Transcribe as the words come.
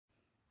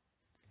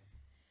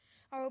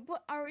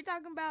Are we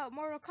talking about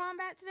Mortal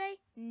Kombat today?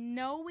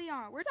 No, we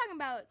aren't. We're talking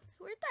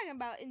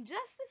about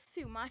Injustice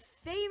 2, my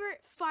favorite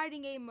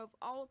fighting game of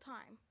all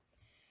time.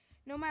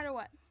 No matter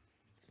what.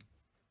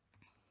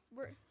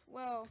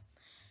 Well,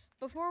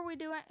 before we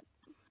do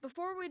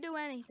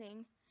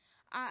anything,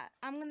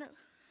 I'm gonna.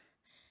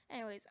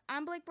 Anyways,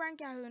 I'm Blake Brian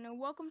Calhoun, and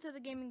welcome to the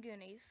Gaming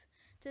Goonies.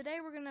 Today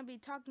we're gonna be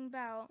talking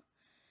about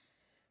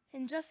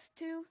Injustice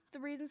 2, the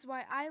reasons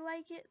why I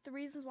like it, the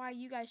reasons why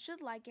you guys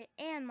should like it,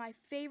 and my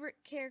favorite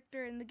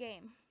character in the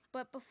game.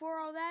 But before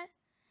all that,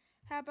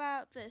 how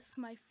about this?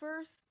 My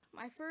first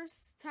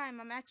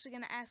time I'm actually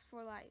gonna ask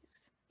for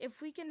likes.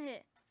 If we can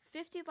hit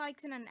 50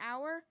 likes in an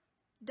hour,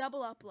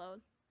 double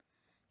upload.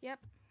 Yep,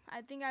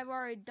 I think I've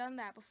already done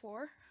that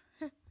before.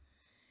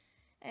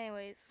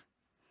 Anyways,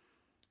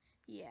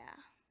 yeah.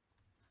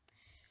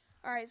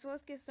 Alright, so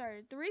let's get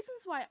started. The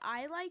reasons why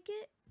I like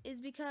it is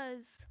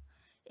because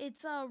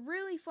it's a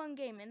really fun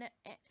game, and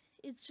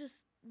it's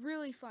just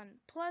really fun.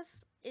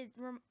 Plus, it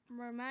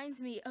reminds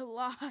me a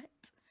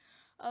lot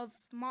of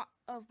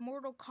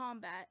Mortal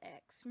Kombat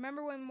X.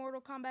 Remember when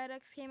Mortal Kombat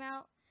X came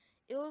out?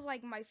 It was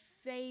like my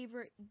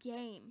favorite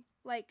game.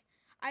 Like,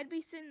 I'd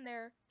be sitting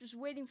there just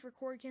waiting for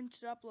Corey Kent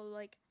to upload,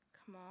 like,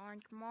 come on,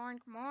 come on,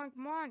 come on,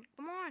 come on,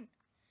 come on.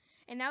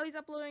 And now he's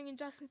uploading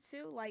Injustice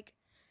 2. Like,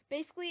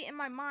 basically in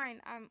my mind,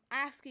 I'm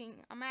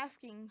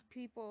asking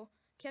people,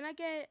 can I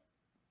get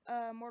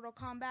Mortal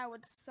Kombat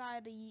with a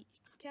side of,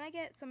 can I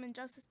get some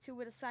Injustice 2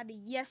 with a side of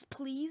yes,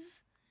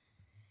 please?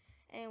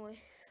 Anyways,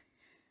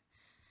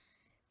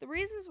 the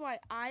reasons why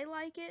I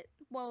like it,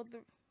 well,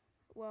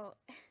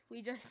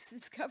 we just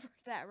discovered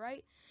that,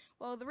 right?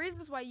 Well, the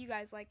reasons why you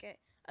guys like it,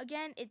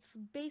 again, it's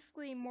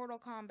basically Mortal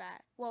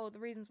Kombat. Well, the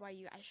reasons why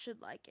you guys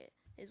should like it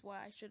is what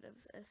I should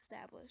have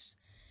established.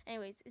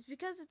 Anyways, it's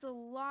because it's a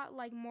lot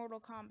like Mortal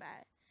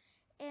Kombat,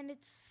 and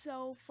it's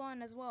so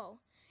fun as well.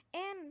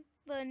 And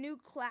the new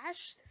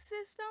clash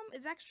system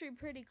is actually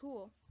pretty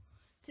cool,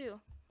 too.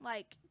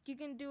 Like, you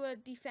can do a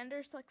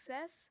defender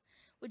success,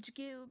 which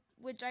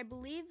I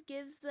believe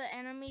gives the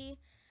enemy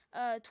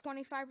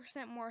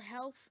 25% more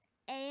health,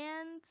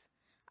 and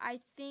I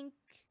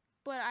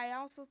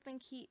also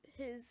think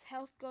his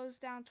health goes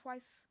down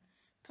twice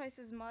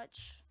as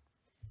much.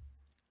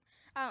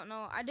 I don't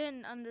know. I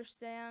didn't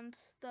understand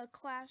the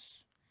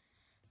clash,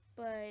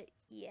 but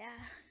yeah.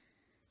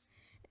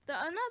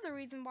 Another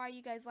reason why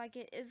you guys like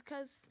it is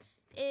because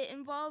it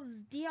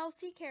involves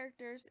DLC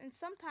characters and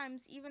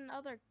sometimes even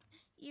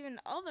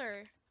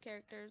other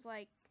characters.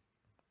 Like,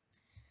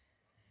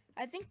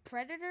 I think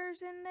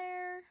Predator's in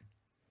there.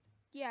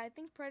 Yeah, I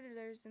think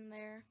Predator's in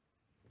there.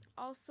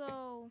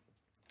 Also,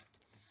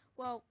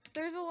 well,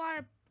 there's a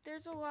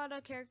lot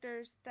of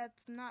characters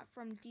that's not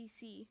from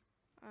DC.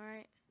 All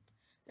right.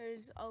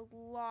 There's a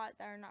lot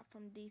that are not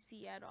from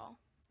DC at all.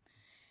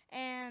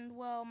 And,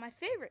 well, my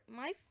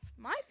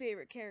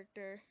favorite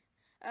character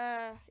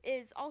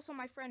is also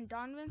my friend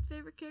Donovan's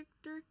favorite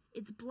character.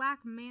 It's Black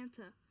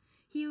Manta.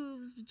 He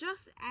was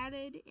just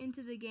added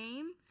into the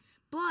game,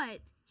 but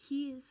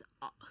he is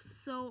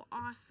so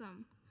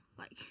awesome.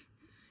 Like,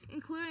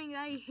 including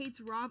that he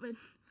hates Robin.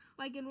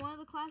 Like, in one of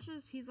the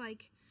clashes, he's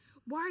like,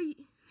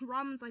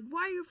 Robin's like,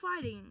 why are you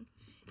fighting?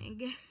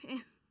 And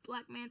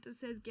Black Manta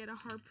says, get a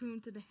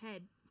harpoon to the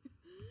head.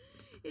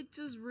 It's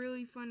just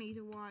really funny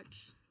to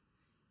watch.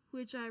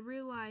 Which I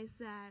realized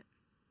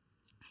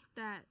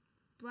that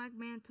Black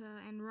Manta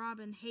and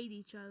Robin hate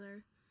each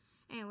other.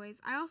 Anyways,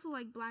 I also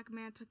like Black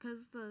Manta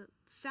because the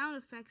sound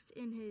effects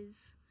in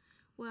his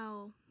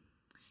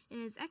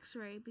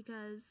X-ray,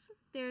 because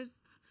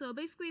so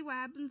basically what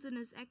happens in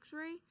his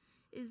X-ray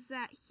is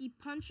that he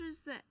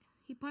punches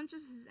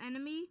his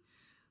enemy,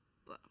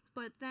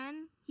 but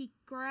then he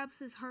grabs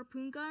his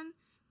harpoon gun,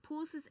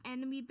 pulls his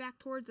enemy back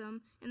towards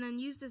him, and then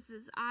uses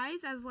his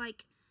eyes as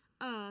like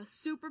a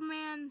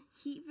Superman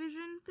heat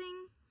vision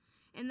thing,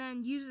 and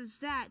then uses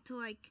that to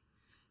like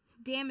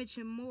damage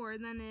him more,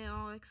 and then it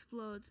all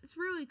explodes. It's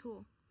really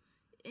cool.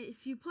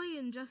 If you play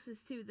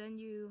Injustice 2, then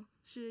you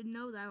should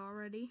know that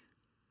already.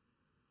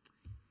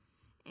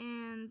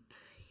 And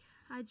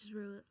I just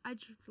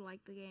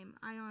like the game.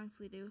 I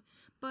honestly do.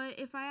 But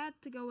if I had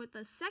to go with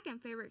the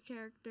second favorite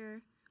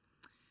character,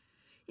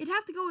 it'd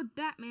have to go with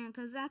Batman,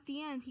 because at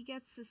the end he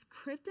gets this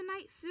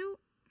kryptonite suit,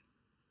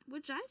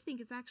 which I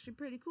think is actually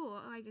pretty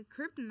cool. Like, a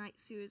kryptonite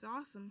suit is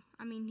awesome.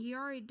 I mean, he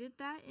already did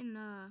that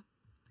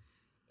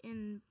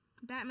in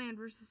Batman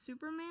vs.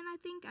 Superman, I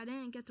think. I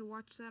didn't get to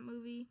watch that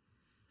movie.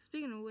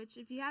 Speaking of which,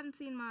 if you haven't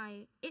seen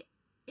my It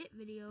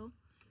video,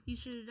 you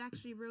should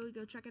actually really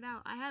go check it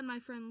out. I had my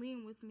friend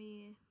Liam with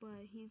me,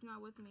 but he's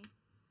not with me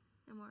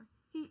anymore.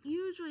 He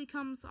usually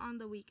comes on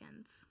the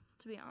weekends,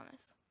 to be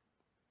honest.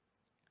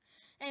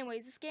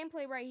 Anyways, this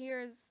gameplay right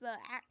here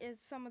is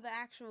some of the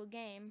actual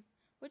game,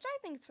 which I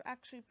think is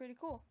actually pretty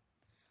cool.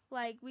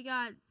 Like, we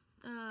got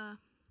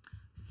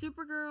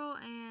Supergirl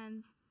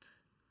and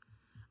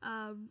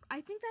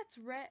I think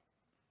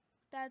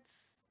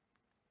that's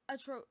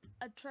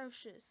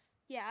Atrocious.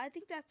 Yeah, I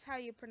think that's how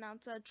you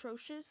pronounce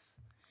Atrocious.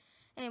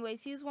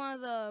 Anyways, he's one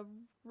of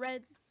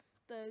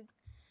the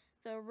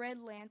the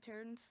Red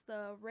Lanterns,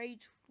 the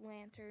Rage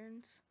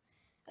Lanterns.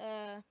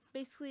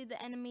 Basically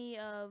the enemy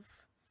of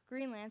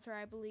Green Lantern,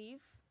 I believe.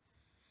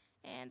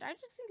 And I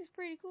just think it's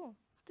pretty cool,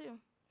 too.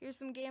 Here's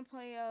some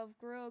gameplay of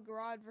Gorilla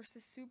Grodd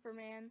versus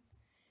Superman.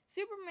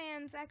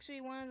 Superman's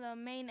actually one of the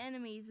main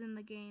enemies in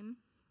the game.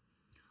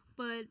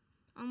 But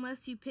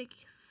unless you pick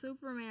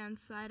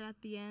Superman's side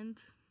at the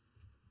end,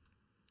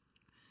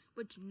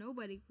 which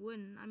nobody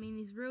wouldn't. I mean,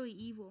 he's really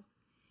evil.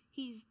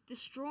 He was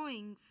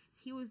destroying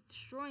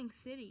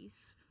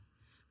cities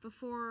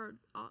before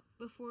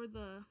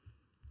the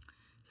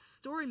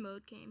story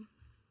mode came.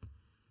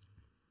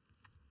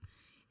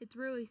 It's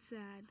really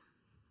sad.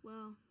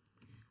 Well,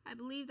 I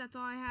believe that's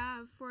all I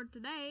have for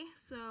today.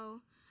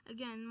 So,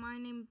 again, my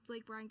name is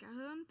Blake Brian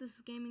Calhoun. This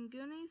is Gaming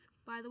Goonies.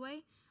 By the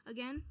way,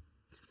 again,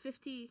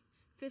 50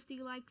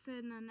 likes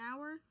in an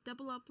hour,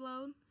 double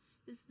upload.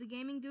 This is the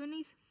Gaming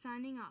Goonies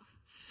signing off.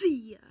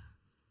 See ya!